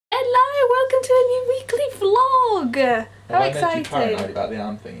welcome to a new weekly vlog! How exciting! I made you paranoid about the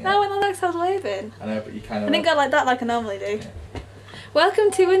arm thing, yeah? No, when Alex was waving. I know, but you kind of... I didn't go like that like I normally do. Yeah.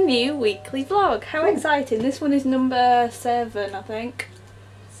 Welcome to a new weekly vlog. How exciting. This one is number 7, I think.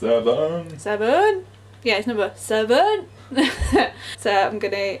 7? 7? Yeah, it's number 7. So I'm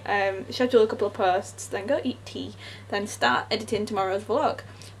going to schedule a couple of posts, then go eat tea, then start editing tomorrow's vlog.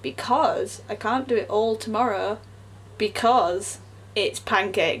 Because I can't do it all tomorrow because it's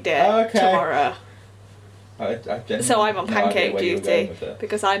pancake day tomorrow. So I'm on pancake duty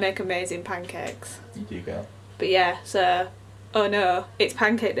because I make amazing pancakes. You do, girl. But yeah, so oh no, it's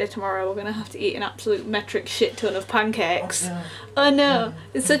pancake day tomorrow. We're gonna have to eat an absolute metric shit ton of pancakes. Oh no,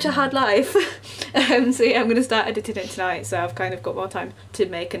 it's such a hard life. So yeah, I'm gonna start editing it tonight. So I've kind of got more time to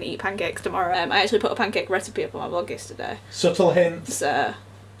make and eat pancakes tomorrow. I actually put a pancake recipe up on my vlog yesterday. Subtle hints. So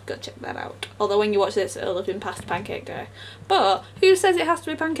go check that out. Although when you watch this, it'll have been past pancake day. But who says it has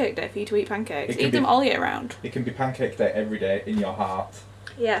to be pancake day for you to eat pancakes? Eat them all year round. It can be pancake day every day in your heart.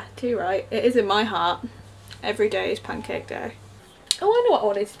 Yeah, too right. It is in my heart. Every day is pancake day. Oh, I know what I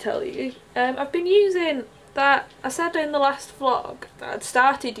wanted to tell you. I've been using that, I said in the last vlog that I'd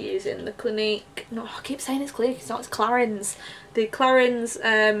started using the Clinique, no, I keep saying it's Clinique, it's not, it's Clarins. The Clarins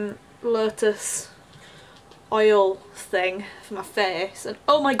Lotus oil thing for my face, and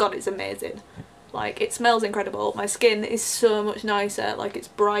oh my god, it's amazing. Like, it smells incredible. My skin is so much nicer, like it's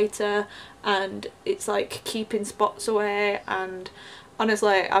brighter and it's like keeping spots away, and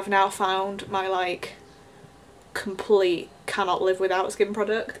honestly I've now found my like complete cannot live without skin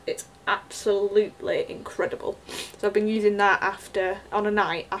product. It's absolutely incredible. So I've been using that on a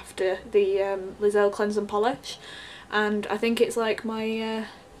night after the Lizelle cleanse and polish, and I think it's like my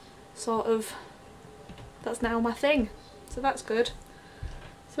sort of, that's now my thing, so that's good.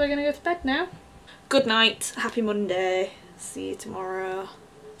 So we're gonna go to bed now. Good night, happy Monday, see you tomorrow.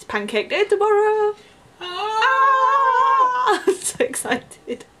 It's pancake day tomorrow. Ah! I'm so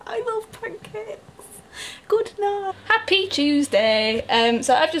excited. I love pancakes. Good night. Happy Tuesday.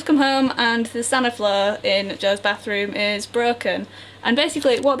 So I've just come home and the Santa floor in Joe's bathroom is broken, and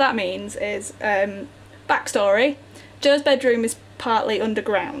basically what that means is, backstory, Joe's bedroom is partly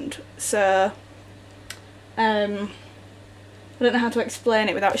underground, so I don't know how to explain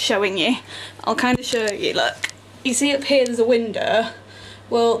it without showing you. I'll kind of show you. Look, you see up here there's a window.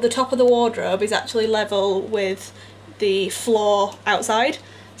 Well, the top of the wardrobe is actually level with the floor outside,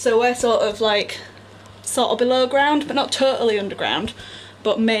 so we're sort of below ground, but not totally underground,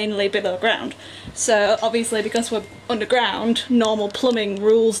 but mainly below ground. So obviously because we're underground, normal plumbing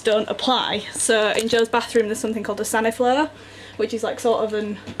rules don't apply. So in Joe's bathroom there's something called a Santa floor, which is like sort of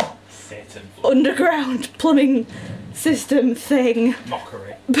an underground plumbing system thing.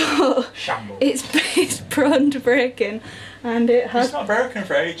 Mockery. But shambles. It's prone to breaking, and it has... It's not broken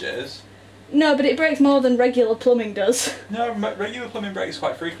for ages. No, but it breaks more than regular plumbing does. No, regular plumbing breaks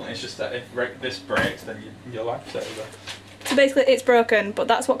quite frequently. It's just that if this breaks, then your life's over. So basically it's broken, but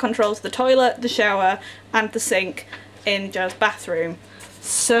that's what controls the toilet, the shower and the sink in Joe's bathroom.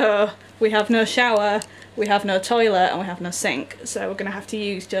 So we have no shower, we have no toilet, and we have no sink. So we're going to have to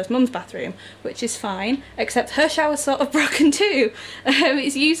use Joe's mum's bathroom, which is fine, except her shower's sort of broken too.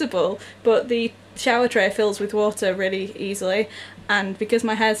 It's usable, but the shower tray fills with water really easily, and because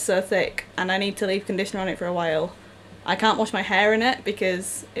my hair's so thick and I need to leave conditioner on it for a while, I can't wash my hair in it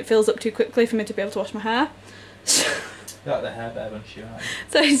because it fills up too quickly for me to be able to wash my hair. Got the hair bed on you.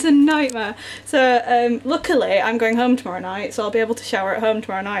 So it's a nightmare. So luckily I'm going home tomorrow night, so I'll be able to shower at home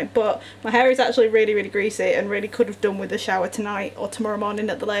tomorrow night, but my hair is actually really, really greasy and really could have done with a shower tonight or tomorrow morning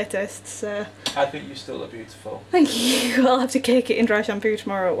at the latest. So I think you still look beautiful. Thank you. I'll have to cake it in dry shampoo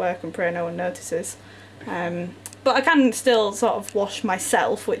tomorrow at work and pray no one notices. But I can still sort of wash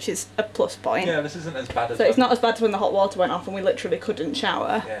myself, which is a plus point. Yeah, this isn't as bad as... So it's not as bad as when the hot water went off and we literally couldn't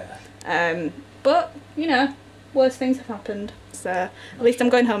shower. Yeah. But, you know, worse things have happened. So at least I'm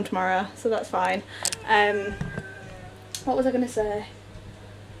going home tomorrow, so that's fine. What was I going to say?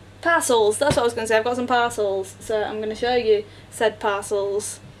 Parcels, that's what I was going to say. I've got some parcels, so I'm going to show you said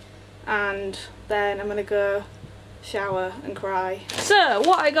parcels, and then I'm going to go shower and cry. So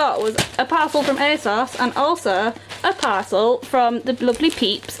what I got was a parcel from ASOS and also a parcel from the lovely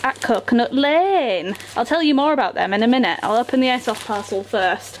peeps at Coconut Lane. I'll tell you more about them in a minute. I'll open the ASOS parcel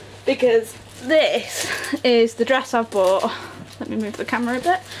first because this is the dress I've bought. Let me move the camera a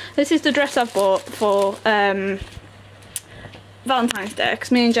bit. This is the dress I've bought for Valentine's Day,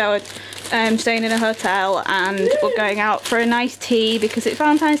 because me and Joe are staying in a hotel and we're going out for a nice tea because it's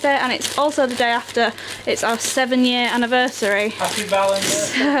Valentine's Day and it's also the day after it's our 7-year anniversary. Happy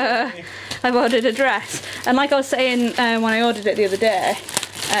Valentine's Day! I've ordered a dress, and like I was saying when I ordered it the other day,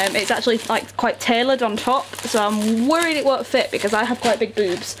 It's actually like quite tailored on top, so I'm worried it won't fit because I have quite big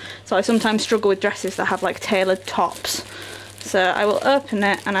boobs, so I sometimes struggle with dresses that have like tailored tops. So I will open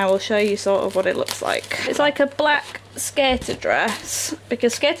it and I will show you sort of what it looks like. It's like a black skater dress,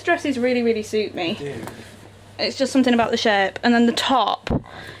 because skater dresses really suit me. It's just something about the shape. And then the top,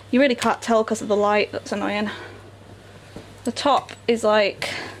 you really can't tell because of the light, that's annoying. The top is like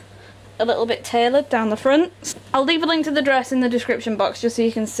a little bit tailored down the front. I'll leave a link to the dress in the description box just so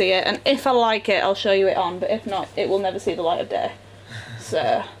you can see it, and if I like it I'll show you it on, but if not it will never see the light of day.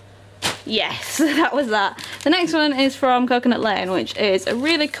 So yes, that was that. The next one is from Coconut Lane, which is a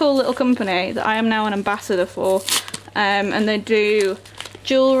really cool little company that I am now an ambassador for, and they do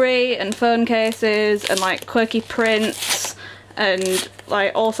jewellery and phone cases and like quirky prints and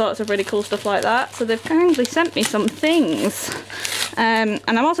like all sorts of really cool stuff like that. So they've kindly sent me some things, and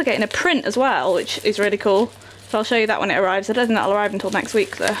I'm also getting a print as well, which is really cool, so I'll show you that when it arrives. I don't think that'll arrive until next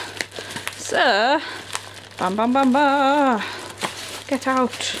week though. So bam bam bam bam, get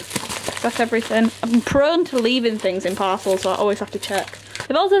out. That's everything. I'm prone to leaving things in parcels, so I always have to check.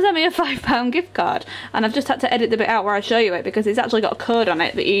 They've also sent me a £5 gift card, and I've just had to edit the bit out where I show you it because it's actually got a code on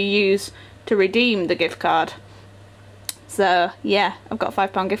it that you use to redeem the gift card. So yeah, I've got a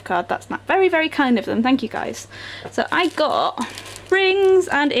 £5 gift card. That's not very kind of them. Thank you guys. So I got rings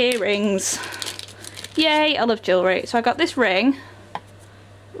and earrings. Yay, I love jewellery. So I got this ring,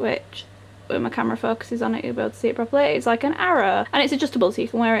 which when my camera focuses on it you'll be able to see it properly. It's like an arrow and it's adjustable, so you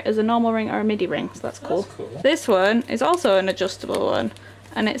can wear it as a normal ring or a midi ring, so that's cool. That's cool. This one is also an adjustable one,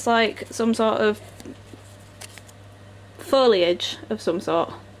 and it's like some sort of foliage of some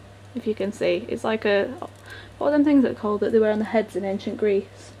sort, if you can see. It's like a, what are them things that are called that they wear on the heads in ancient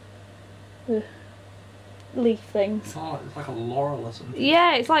Greece? The leaf things. Oh, it's like a laurel or something.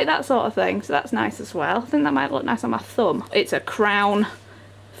 Yeah, it's like that sort of thing, so that's nice as well. I think that might look nice on my thumb. It's a crown.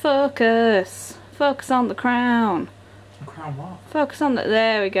 Focus. Focus on the crown. A crown what? Focus on the,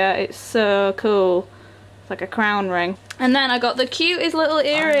 there we go. It's so cool. It's like a crown ring. And then I got the cutest little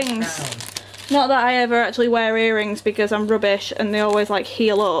earrings. Not that I ever actually wear earrings because I'm rubbish and they always like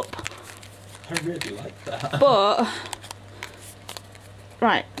heel up. I really like that. But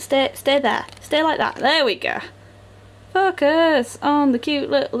right, stay there. Stay like that. There we go. Focus on the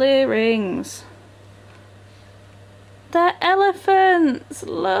cute little earrings. They're elephants,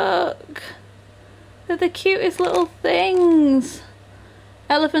 look. They're the cutest little things.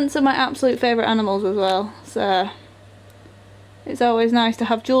 Elephants are my absolute favourite animals as well, so it's always nice to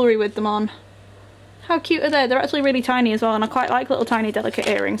have jewellery with them on. How cute are they? They're actually really tiny as well, and I quite like little tiny delicate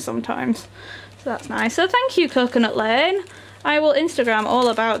earrings sometimes. So that's nice. So thank you, Coconut Lane. I will Instagram all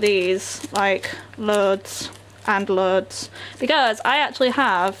about these, like loads and loads, because I actually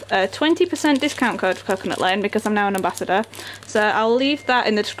have a 20% discount code for Coconut Lane because I'm now an ambassador, so I'll leave that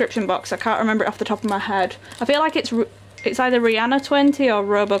in the description box. I can't remember it off the top of my head. I feel like it's either Rihanna 20 or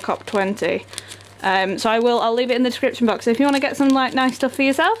Robocop 20, so I'll leave it in the description box. If you want to get some like nice stuff for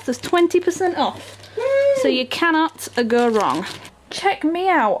yourself, there's 20% off. Woo! So you cannot go wrong. Check me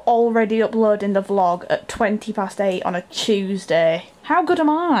out already uploading the vlog at 8:20 on a Tuesday. How good am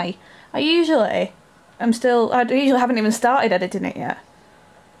I? I usually haven't even started editing it yet,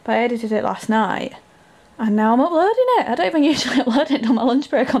 but I edited it last night and now I'm uploading it. I don't even usually upload it on my lunch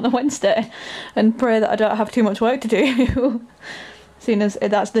break on the Wednesday and pray that I don't have too much work to do. Seeing as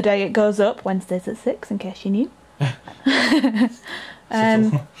that's the day it goes up, Wednesdays at 6 in case you knew. Yeah,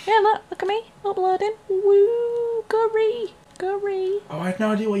 look at me uploading. Woo, gory. Oh, I had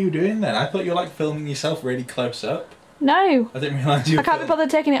no idea what you were doing then. I thought you were like filming yourself really close up. No. I didn't realise you were. I can't be bothered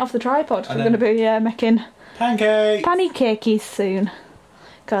taking it off the tripod because we're going to be making pancakes soon.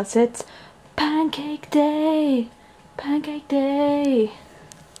 Because it's pancake day. Pancake day.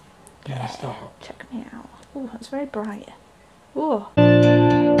 Yeah, stop. Check me out. Oh, that's very bright. Oh.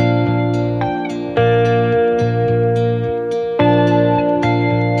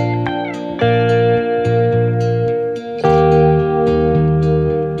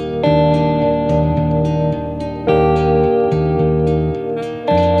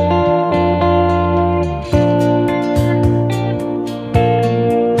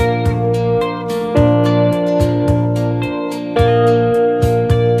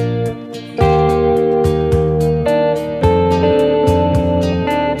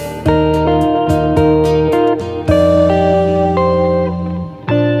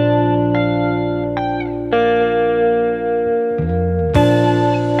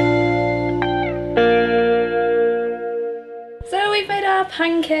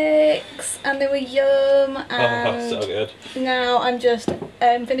 Pancakes and they were yum, and so good. Now I'm just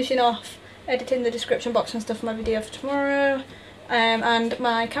finishing off editing the description box and stuff for my video for tomorrow, and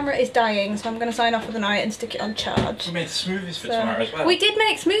my camera is dying, so I'm going to sign off for the night and stick it on charge. We made smoothies for tomorrow as well. We did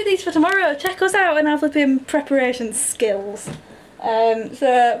make smoothies for tomorrow. Check us out and our flipping preparation skills.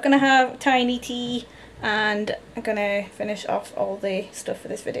 So I'm going to have tiny tea and I'm going to finish off all the stuff for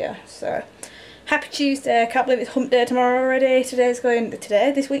this video. So happy Tuesday. I can't believe it's hump day tomorrow already.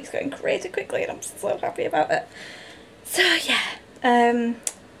 This week's going crazy quickly and I'm so happy about it. So yeah,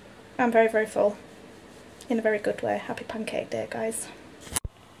 I'm very, very full. In a very good way. Happy pancake day, guys.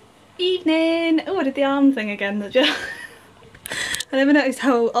 Evening! Oh, I did the arm thing again. I never noticed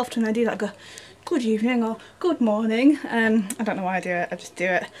how often I do that. I go, good evening or good morning. I don't know why I do it, I just do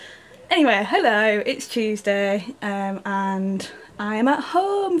it. Anyway, hello, it's Tuesday and I am at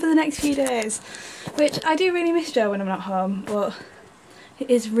home for the next few days, which I do really miss Joe when I'm not home, but it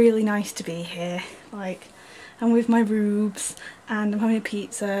is really nice to be here. Like, I'm with my rubes and I'm having a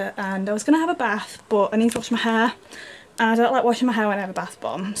pizza and I was going to have a bath, but I need to wash my hair and I don't like washing my hair when I have a bath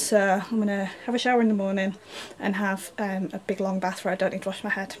bomb, so I'm going to have a shower in the morning and have a big long bath where I don't need to wash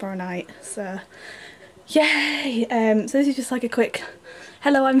my hair tomorrow night. So yay! So this is just like a quick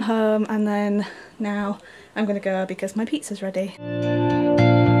hello, I'm home, and then now I'm going to go because my pizza's ready.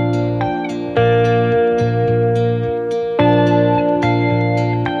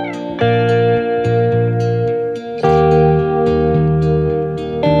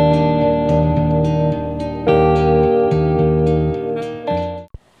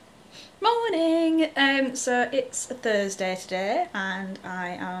 So it's a Thursday today and I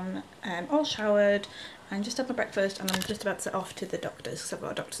am all showered and just had my breakfast and I'm just about to set off to the doctor's because I've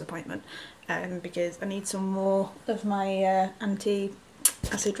got a doctor's appointment because I need some more of my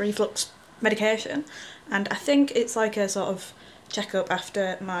anti-acid reflux medication, and I think it's like a sort of checkup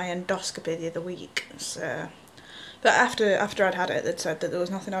after my endoscopy the other week. So, but after I'd had it, they'd said that there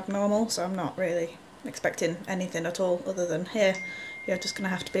was nothing abnormal, so I'm not really expecting anything at all other than, here, you're just going to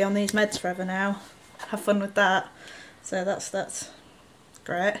have to be on these meds forever now. Have fun with that. So that's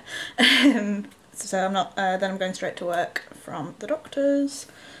great. So I'm not then I'm going straight to work from the doctor's.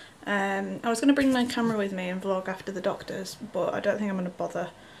 I was going to bring my camera with me and vlog after the doctor's, but I don't think I'm going to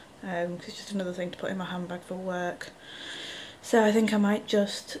bother because it's just another thing to put in my handbag for work. So I think I might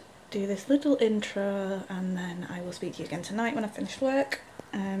just do this little intro and then I will speak to you again tonight when I finish work.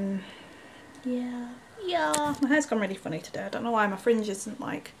 Yeah, my hair's gone really funny today. I don't know why my fringe isn't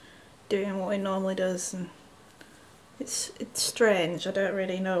like doing what it normally does, and it's strange. I don't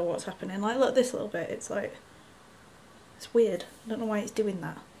really know what's happening. Like, look, this little bit, it's like, it's weird. I don't know why it's doing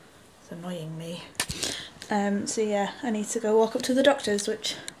that. It's annoying me. So yeah, I need to go walk up to the doctor's,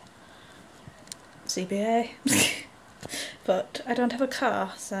 which CBA. But I don't have a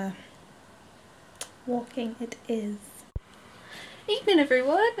car, so walking it is. Evening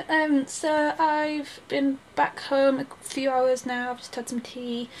everyone. So I've been back home a few hours now. I've just had some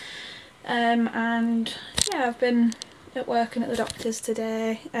tea. And yeah, I've been at work and at the doctor's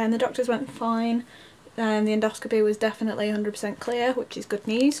today and the doctors went fine. The endoscopy was definitely 100% clear, which is good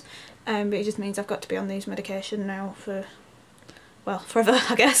news, but it just means I've got to be on these medication now for, well, forever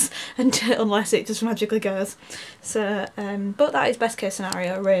I guess, unless it just magically goes. So but that is best case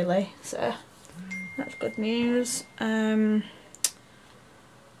scenario really, so that's good news. I've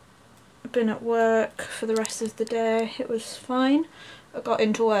been at work for the rest of the day. It was fine. I got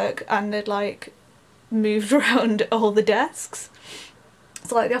into work and they'd like moved around all the desks.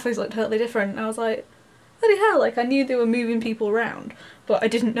 So like the office looked totally different. I was like, bloody hell, like I knew they were moving people around, but I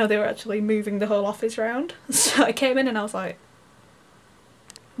didn't know they were actually moving the whole office around. So I came in and I was like,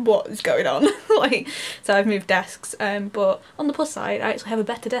 what is going on? Like, so I've moved desks, but on the plus side I actually have a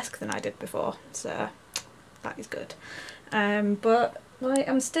better desk than I did before, so that is good. But like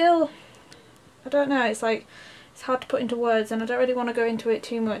I'm still, I don't know, it's like, it's hard to put into words and I don't really want to go into it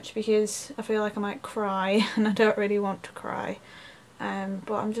too much because I feel like I might cry and I don't really want to cry.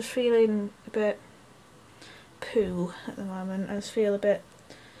 But I'm just feeling a bit poo at the moment. I just feel a bit,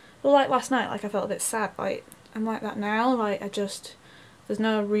 well, like last night, like I felt a bit sad. Like I'm like that now, like there's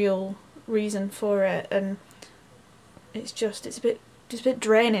no real reason for it and it's a bit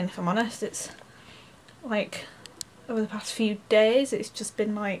draining if I'm honest. It's like over the past few days it's just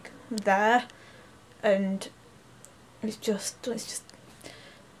been like there and it's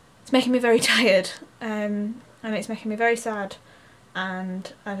making me very tired, and it's making me very sad,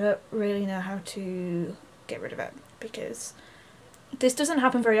 and I don't really know how to get rid of it because this doesn't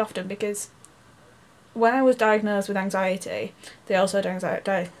happen very often. Because when I was diagnosed with anxiety, they also diagnosed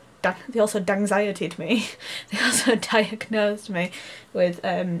me. They also diagnosed me with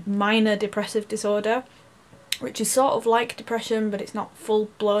minor depressive disorder, which is sort of like depression, but it's not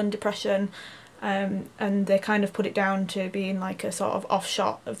full-blown depression. and they kind of put it down to being like a sort of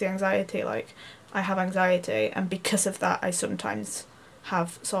offshot of the anxiety, like I have anxiety and because of that I sometimes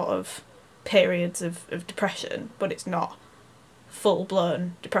have sort of periods of depression, but it's not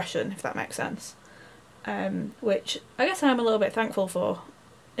full-blown depression, if that makes sense. Which I guess I'm a little bit thankful for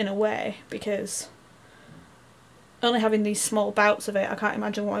in a way, because only having these small bouts of it, I can't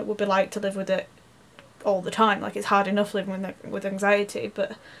imagine what it would be like to live with it all the time. Like, it's hard enough living with anxiety,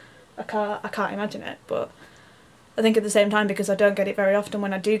 but I can't imagine it. But I think at the same time, because I don't get it very often,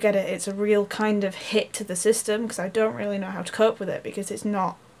 when I do get it, it's a real kind of hit to the system, because I don't really know how to cope with it, because it's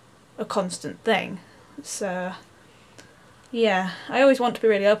not a constant thing. So yeah, I always want to be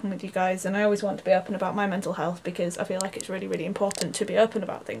really open with you guys, and I always want to be open about my mental health, because I feel like it's really, really important to be open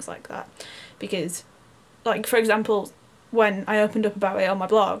about things like that. Because, like, for example, when I opened up about it on my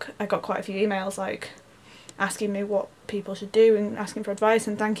blog, I got quite a few emails, like, asking me what people should do and asking for advice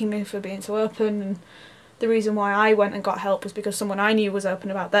and thanking me for being so open. And the reason why I went and got help was because someone I knew was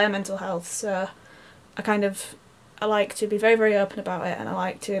open about their mental health. So I like to be very, very open about it, and I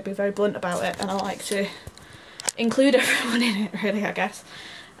like to be very blunt about it, and I like to include everyone in it, really, I guess.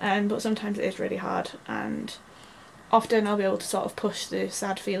 But sometimes it is really hard, and often I'll be able to sort of push the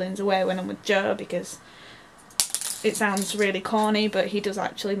sad feelings away when I'm with Joe, because it sounds really corny, but he does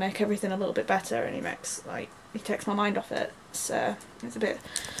actually make everything a little bit better, and he takes my mind off it. So it's a bit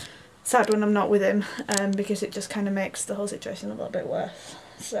sad when I'm not with him, because it just kind of makes the whole situation a little bit worse.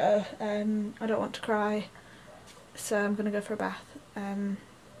 So I don't want to cry, so I'm gonna go for a bath,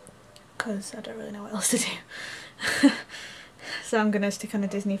 because I don't really know what else to do. So I'm gonna stick on a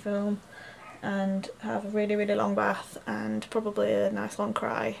Disney film and have a really, really long bath and probably a nice long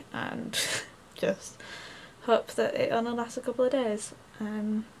cry, and just hope that it only lasts a couple of days.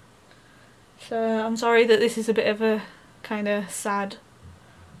 So I'm sorry that this is a bit of a kind of sad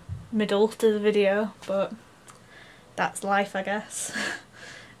middle to the video, but that's life, I guess.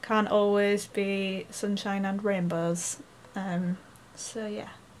 Can't always be sunshine and rainbows. So yeah,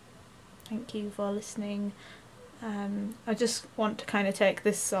 thank you for listening. I just want to kind of take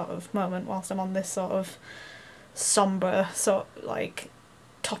this sort of moment whilst I'm on this sort of sombre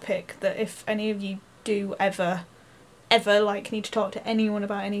topic, that if any of you do ever like need to talk to anyone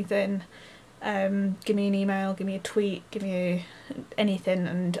about anything, give me an email, give me a tweet, give me anything,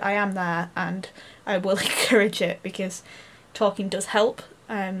 and I am there, and I will encourage it, because talking does help.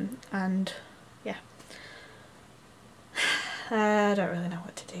 And yeah, I don't really know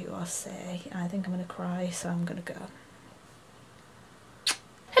what to do or say. I think I'm gonna cry, so I'm gonna go.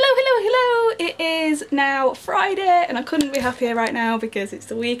 Hello! It is now Friday, and I couldn't be happier right now because it's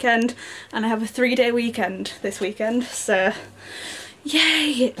the weekend, and I have a 3-day weekend this weekend, so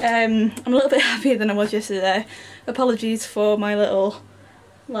yay! I'm a little bit happier than I was yesterday. Apologies for my little,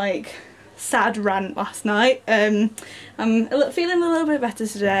 sad rant last night. I'm feeling a little bit better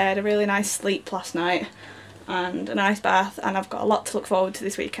today. I had a really nice sleep last night and a nice bath, and I've got a lot to look forward to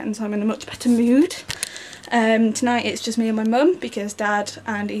this weekend, so I'm in a much better mood. Tonight it's just me and my mum, because Dad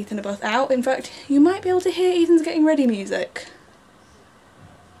and Ethan are both out. In fact, you might be able to hear Ethan's getting ready music.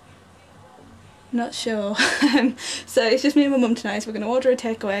 Not sure. So it's just me and my mum tonight, so we're going to order a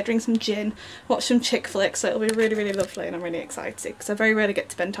takeaway, drink some gin, watch some chick flicks, so it'll be really, really lovely, and I'm really excited because I very rarely get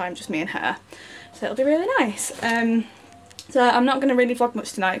to spend time just me and her, so it'll be really nice. So I'm not going to really vlog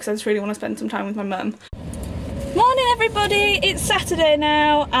much tonight because I just really want to spend some time with my mum. Morning everybody, it's Saturday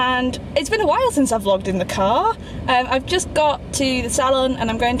now, and it's been a while since I've vlogged in the car. I've just got to the salon and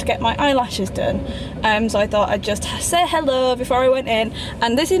I'm going to get my eyelashes done, so I thought I'd just say hello before I went in.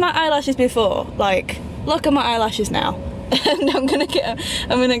 And this is my eyelashes before, look at my eyelashes now. And I'm gonna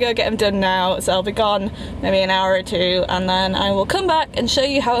go get them done now, so I'll be gone maybe an hour or two, and then I will come back and show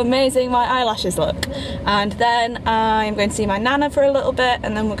you how amazing my eyelashes look. And then I'm going to see my nana for a little bit,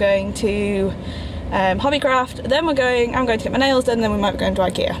 and then we're going to Hobbycraft, then I'm going to get my nails done, then we might be going to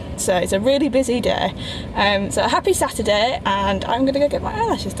IKEA. So it's a really busy day. So happy Saturday, and I'm gonna go get my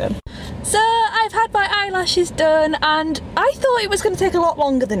eyelashes done. So I've had my eyelashes done, and I thought it was going to take a lot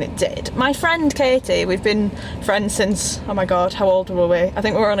longer than it did. My friend Katie, we've been friends since, oh my god, how old were we? I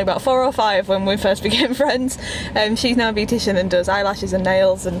think we were only about 4 or 5 when we first became friends. She's now a beautician and does eyelashes and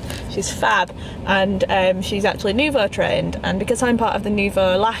nails, and she's fab, and she's actually Nouveau trained, and because I'm part of the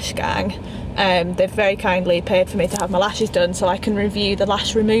Nouveau lash gang, they've very kindly paid for me to have my lashes done so I can review the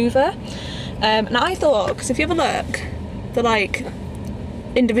lash remover. And I thought, because if you have a look, they're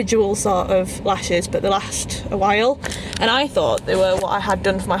individual sort of lashes, but they last a while, and I thought they were what I had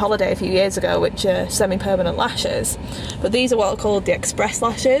done for my holiday a few years ago, which are semi-permanent lashes, but these are what are called the express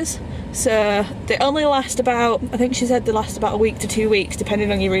lashes. So they only last about, I think she said they last about a week to 2 weeks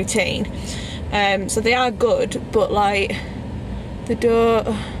depending on your routine, So they are good, but like they don't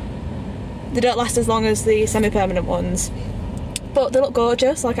last as long as the semi-permanent ones. But they look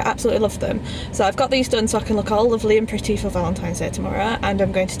gorgeous, like I absolutely love them. So I've got these done so I can look all lovely and pretty for Valentine's Day tomorrow, and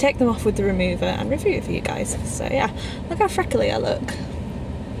I'm going to take them off with the remover and review it for you guys. So yeah, look how freckly I look.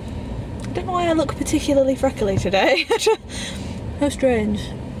 I don't know why I look particularly freckly today. How strange.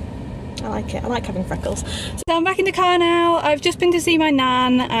 I like it, I like having freckles. So I'm back in the car now. I've just been to see my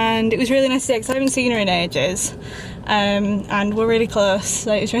nan and it was really nice to see her because I haven't seen her in ages. And we're really close,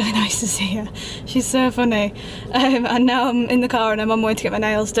 so it was really nice to see her. She's so funny. And now I'm in the car and I'm on my way to get my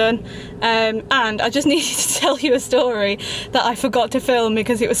nails done. And I just needed to tell you a story that I forgot to film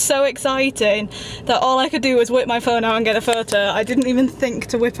because it was so exciting that all I could do was whip my phone out and get a photo. I didn't even think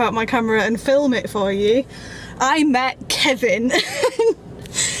to whip out my camera and film it for you. I met Kevin.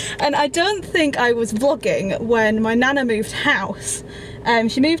 And I don't think I was vlogging when my nana moved house.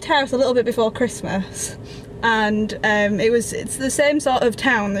 She moved house a little bit before Christmas. And it's the same sort of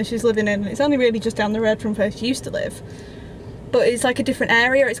town that she's living in. It's only really just down the road from where she used to live, but it's like a different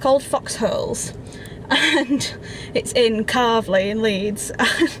area. It's called Foxholes, and it's in Carvley in Leeds.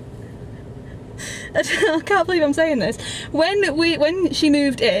 I can't believe I'm saying this. When she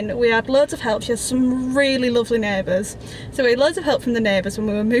moved in, we had loads of help. She has some really lovely neighbours, so we had loads of help from the neighbours when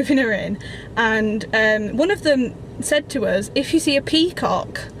we were moving her in. And one of them said to us, "If you see a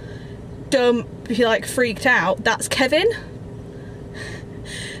peacock, don't be like freaked out, that's Kevin."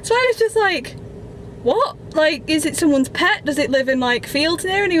 So I was just like, what? Like, is it someone's pet? Does it live in like fields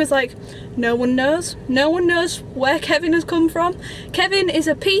near? And he was like, no one knows. No one knows where Kevin has come from. Kevin is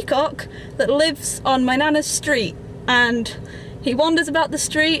a peacock that lives on my nana's street, and he wanders about the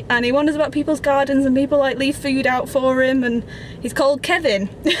street and he wanders about people's gardens and people like leave food out for him, and he's called Kevin.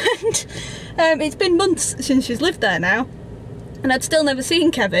 And it's been months since she's lived there now, and I'd still never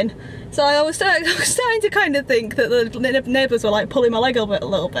seen Kevin. So I was starting to kind of think that the neighbours were like pulling my leg a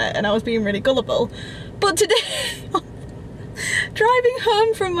little bit and I was being really gullible. But today, driving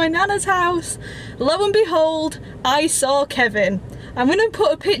home from my nana's house, lo and behold, I saw Kevin. I'm going to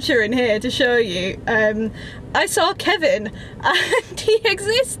put a picture in here to show you. I saw Kevin and he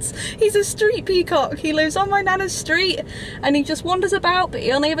exists. He's a street peacock. He lives on my nana's street and he just wanders about, but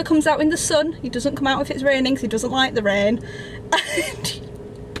he only ever comes out in the sun. He doesn't come out if it's raining because he doesn't like the rain. And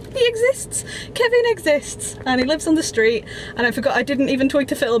he exists. Kevin exists, and he lives on the street, and I forgot I didn't even twig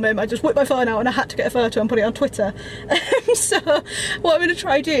to film him. I just whipped my phone out and I had to get a photo and put it on Twitter. So what I'm going to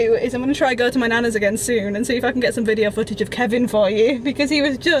try do is I'm going to try go to my nana's again soon and see if I can get some video footage of Kevin for you, because he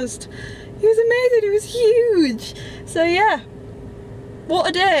was amazing, he was huge. So yeah, what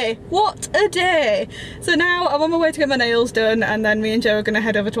a day, what a day. So now I'm on my way to get my nails done, and then me and Joe are going to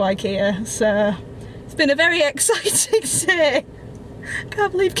head over to IKEA. So it's been a very exciting day.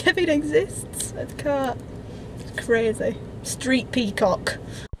 Can't believe Kevin exists. I can't. It's crazy. Street peacock.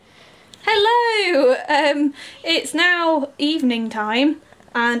 Hello! It's now evening time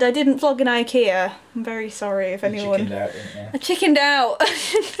and I didn't vlog in IKEA. I'm very sorry if anyone... Chickened out, didn't you? I chickened out.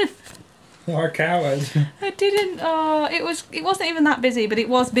 You're a coward. I didn't... Oh, it wasn't even that busy, but it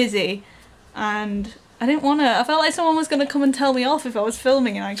was busy. And I didn't want to. I felt like someone was going to come and tell me off if I was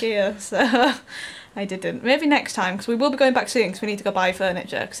filming in IKEA, so... I didn't. Maybe next time, because we will be going back soon because we need to go buy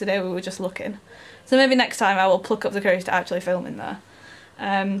furniture, because today we were just looking. So maybe next time I will pluck up the courage to actually film in there.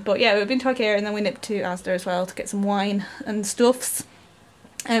 But yeah, we've been to IKEA and then we nipped to Asda as well to get some wine and stuffs.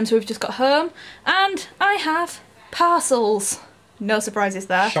 So we've just got home and I have parcels. No surprises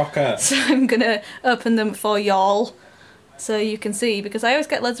there. Shocker. So I'm going to open them for y'all so you can see, because I always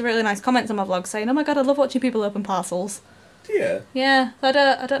get loads of really nice comments on my vlog saying, oh my god, I love watching people open parcels. Yeah. Yeah, I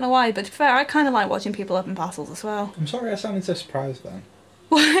don't know why, but to be fair, I kind of like watching people open parcels as well. I'm sorry I sounded so surprised then.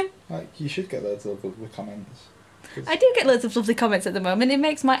 Why? Like, you should get loads of lovely comments. I do get loads of lovely comments at the moment. It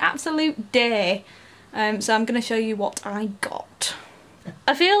makes my absolute day. So I'm going to show you what I got.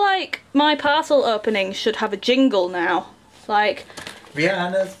 I feel like my parcel opening should have a jingle now. Like...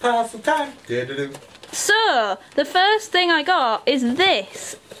 Rihanna's parcel time. Do-do-do. So, the first thing I got is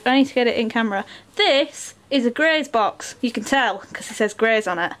this. I need to get it in camera. This is a Graze box. You can tell because it says Graze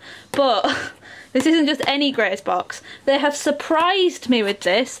on it. But this isn't just any Graze box. They have surprised me with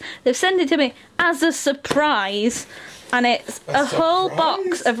this. They've sent it to me as a surprise, and it's a whole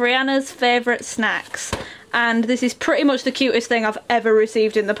box of Rihanna's favourite snacks. And this is pretty much the cutest thing I've ever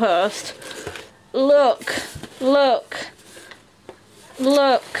received in the post. Look, look,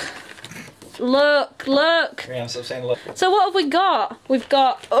 look. Look, look. Yeah, stop saying look. So what have we got? We've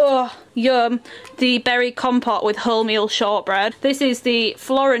got, oh, yum, the berry compote with wholemeal shortbread. This is the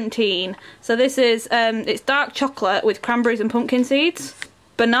Florentine. So this is, it's dark chocolate with cranberries and pumpkin seeds.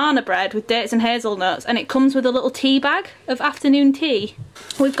 banana bread with dates and hazelnuts, and it comes with a little tea bag of afternoon tea.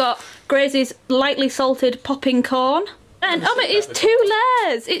 We've got Gracie's lightly salted popping corn. And oh, it's 2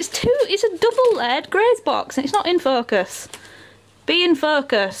 layers. It's a double layered Grace box, and it's not in focus. Be in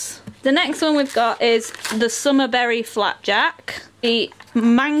focus. The next one we've got is the summerberry flapjack, the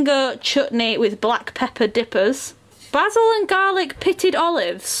mango chutney with black pepper dippers, basil and garlic pitted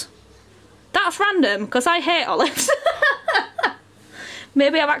olives. That's random because I hate olives.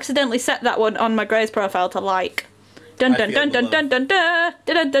 Maybe I've accidentally set that one on my Grace profile to like. Dun dun dun dun dun dun dun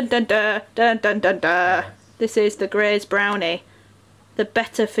dun dun dun dun dun dun dun dun. This is the Grace brownie, the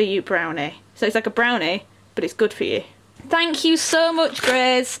better for you brownie. So it's like a brownie, but it's good for you. Thank you so much,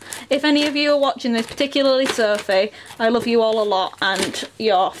 Grace. If any of you are watching this, particularly Sophie, I love you all a lot, and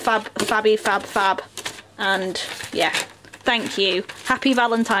you're fab. And yeah, thank you. Happy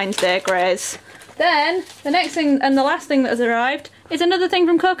Valentine's Day, Grace. Then, the next thing and the last thing that has arrived is another thing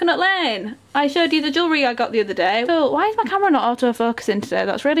from Coconut Lane. I showed you the jewellery I got the other day. Oh, why is my camera not auto-focusing today?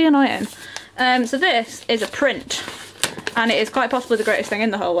 That's really annoying. So this is a print, and it is quite possibly the greatest thing in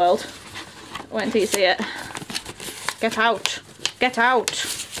the whole world. Wait until you see it. Get out! Get out!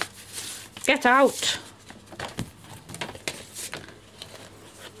 Get out!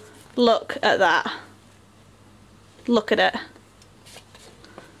 Look at that. Look at it.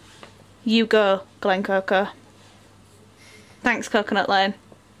 You go, Glen Coco. Thanks, Coconut Lane.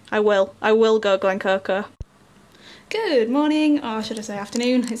 I will go, Glen Coco. Good morning, or should I say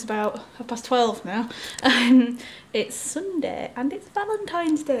afternoon. It's about 12:30 now. It's Sunday and it's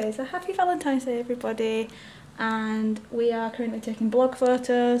Valentine's Day, so happy Valentine's Day, everybody. And we are currently taking blog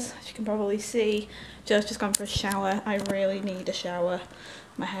photos. As you can probably see, Joe's just gone for a shower. I really need a shower.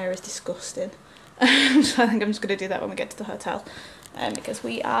 My hair is disgusting. So I think I'm just going to do that when we get to the hotel. Because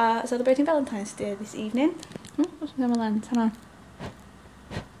we are celebrating Valentine's Day this evening. Oh, what's my lens? Hang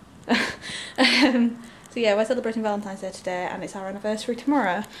on. So yeah, we're celebrating Valentine's Day today, and it's our anniversary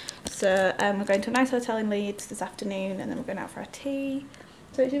tomorrow. So we're going to a nice hotel in Leeds this afternoon, and then we're going out for a tea.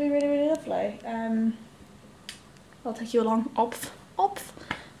 So it should be really, really lovely. I'll take you along,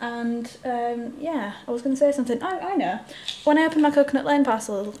 and yeah, I was going to say something. I know. When I opened my Coconut Lane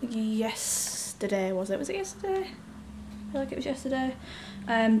parcel yesterday, was it yesterday? I feel like it was yesterday.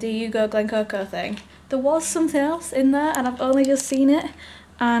 The You Go Glen Coco thing. There was something else in there, and I've only just seen it.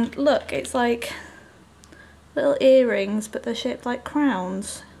 And look, it's like little earrings, but they're shaped like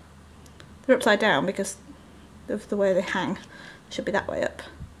crowns. They're upside down because of the way they hang. They should be that way up.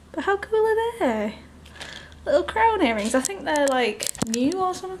 But how cool are they? Little crown earrings. I think they're like new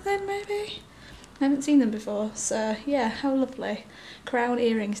or something, maybe? I haven't seen them before, so yeah, how lovely. Crown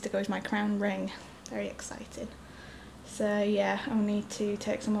earrings to go with my crown ring. Very exciting. So yeah, I'll need to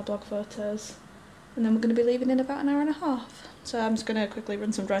take some more blog photos, and then we're going to be leaving in about an hour and a half. So I'm just going to quickly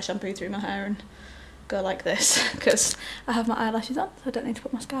run some dry shampoo through my hair and go like this, because I have my eyelashes on, so I don't need to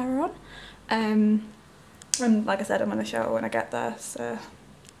put mascara on. And like I said, I'm going to shower when I get there, so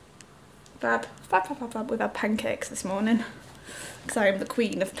fab. We've had pancakes this morning, because I am the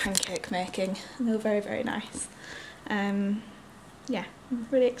queen of pancake making, and they were very, very nice. Yeah, I'm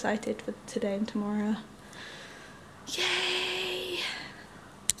really excited for today and tomorrow. Yay!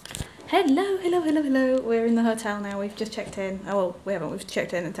 Hello. We're in the hotel now. We've just checked in. Oh, well, we haven't. We've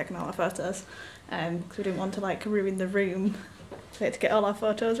checked in and taken all our photos, because we didn't want to like ruin the room. We had to get all our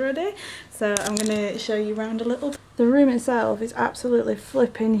photos ready. So I'm going to show you around a little. The room itself is absolutely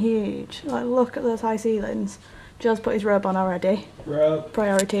flipping huge. Like, look at those high ceilings. Joe's put his robe on already. Robe.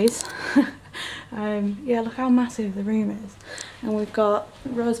 Priorities. Yeah, look how massive the room is. And we've got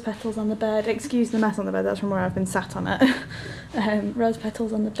rose petals on the bed. Excuse the mess on the bed, that's from where I've been sat on it. Rose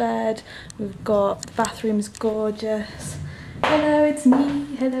petals on the bed. We've got, the bathroom's gorgeous. Hello, it's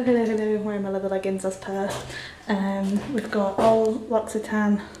me. Hello. I'm wearing my leather leggings as per. We've got all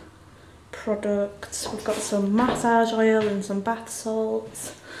L'Occitane products. We've got some massage oil and some bath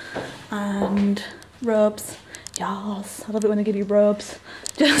salts. And robes. Yes, I love it when they give you robes.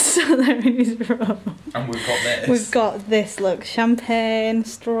 Just so there is robe. And we've got this. We've got this, look, champagne,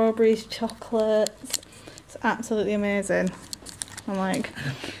 strawberries, chocolates. It's absolutely amazing. I'm like,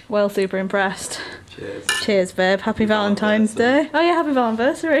 well, super impressed. Cheers. Cheers, babe. Happy Valentine's Day. Oh yeah, happy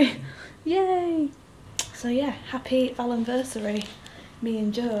Valanversary. Yay. So yeah, happy Valanversary, me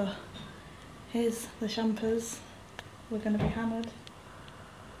and Joe. Here's the champers. We're going to be hammered.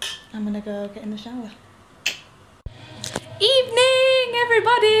 I'm going to go get in the shower. Evening,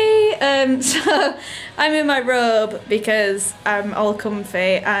 everybody! So I'm in my robe because I'm all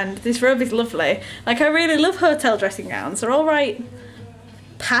comfy, and this robe is lovely. Like, I really love hotel dressing gowns. They're all right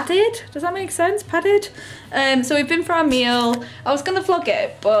padded. Does that make sense? Padded. So we've been for our meal. I was gonna vlog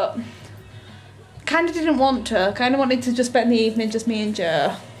it, but kind of didn't want to. Kind of wanted to just spend the evening just me and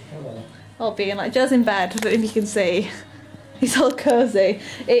Joe. All being like, Joe's in bed. I don't know if you can see. He's all cozy.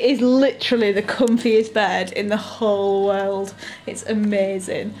 It is literally the comfiest bed in the whole world. It's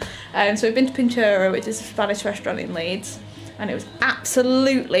amazing. So we've been to Pinchero, which is a Spanish restaurant in Leeds, and it was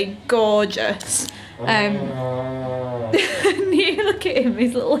absolutely gorgeous. You look at him,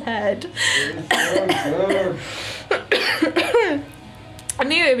 his little head. I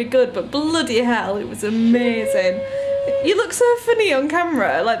knew it'd be good, but bloody hell, it was amazing. You look so funny on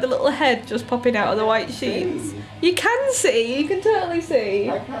camera, like the little head just popping out of the white sheets. You can see, you can totally see.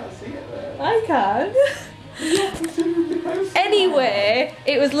 I can't see it there. I can. Anyway,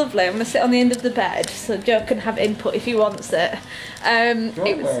 it was lovely. I'm gonna sit on the end of the bed so Joe can have input if he wants it.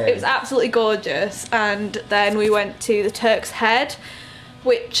 It was absolutely gorgeous, and then we went to the Turk's Head,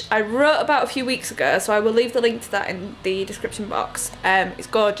 which I wrote about a few weeks ago, so I will leave the link to that in the description box. It's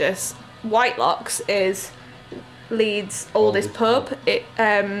gorgeous. Whitelocks is Leeds' oldest pub. It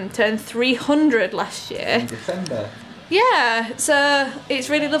turned 300 last year. In December. Yeah, so it's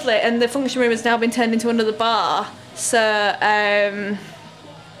really lovely, and the function room has now been turned into another bar. So yeah,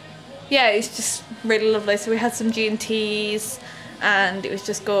 it's just really lovely. So we had some G&Ts, and it was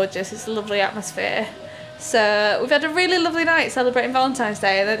just gorgeous. It's a lovely atmosphere. So we've had a really lovely night celebrating Valentine's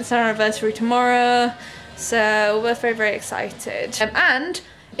Day, and then it's our anniversary tomorrow. So we're both very, very excited. And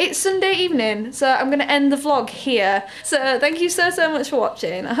it's Sunday evening, so I'm going to end the vlog here. So thank you so much for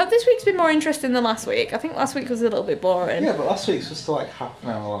watching. I hope this week's been more interesting than last week. I think last week was a little bit boring. Yeah, but last week's was still like half an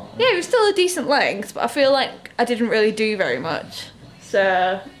hour long. Yeah, it was still a decent length, but I feel like I didn't really do very much.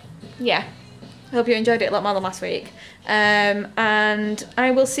 So yeah, I hope you enjoyed it a lot more than last week. And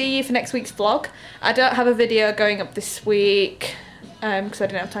I will see you for next week's vlog. I don't have a video going up this week because I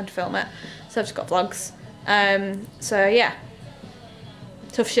didn't have time to film it, so I've just got vlogs. So yeah.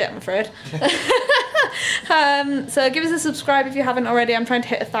 Tough shit, I'm afraid. So give us a subscribe if you haven't already. I'm trying to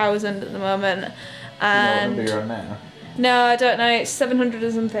hit 1,000 at the moment. And you know what number you're on now? No, I don't know. It's 700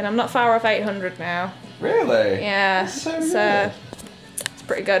 or something. I'm not far off 800 now. Really? Yeah. That's so it's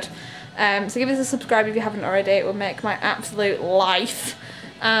pretty good. So give us a subscribe if you haven't already. It will make my absolute life.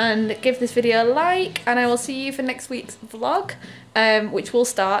 And give this video a like, and I will see you for next week's vlog, which will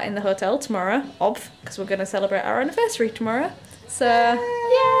start in the hotel tomorrow, because we're going to celebrate our anniversary tomorrow. So,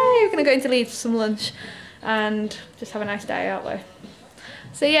 yay! We're going to go into Leeds for some lunch and just have a nice day, aren't we?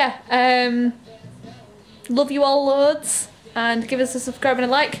 So yeah, love you all loads, and give us a subscribe and a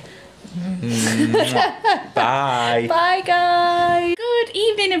like. Bye. Bye guys. Good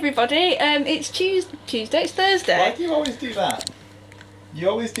evening everybody. It's Tuesday, it's Thursday. Why do you always do that? You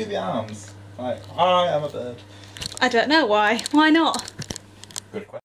always do the arms. Like, I am a bird. I don't know why. Why not? Good question.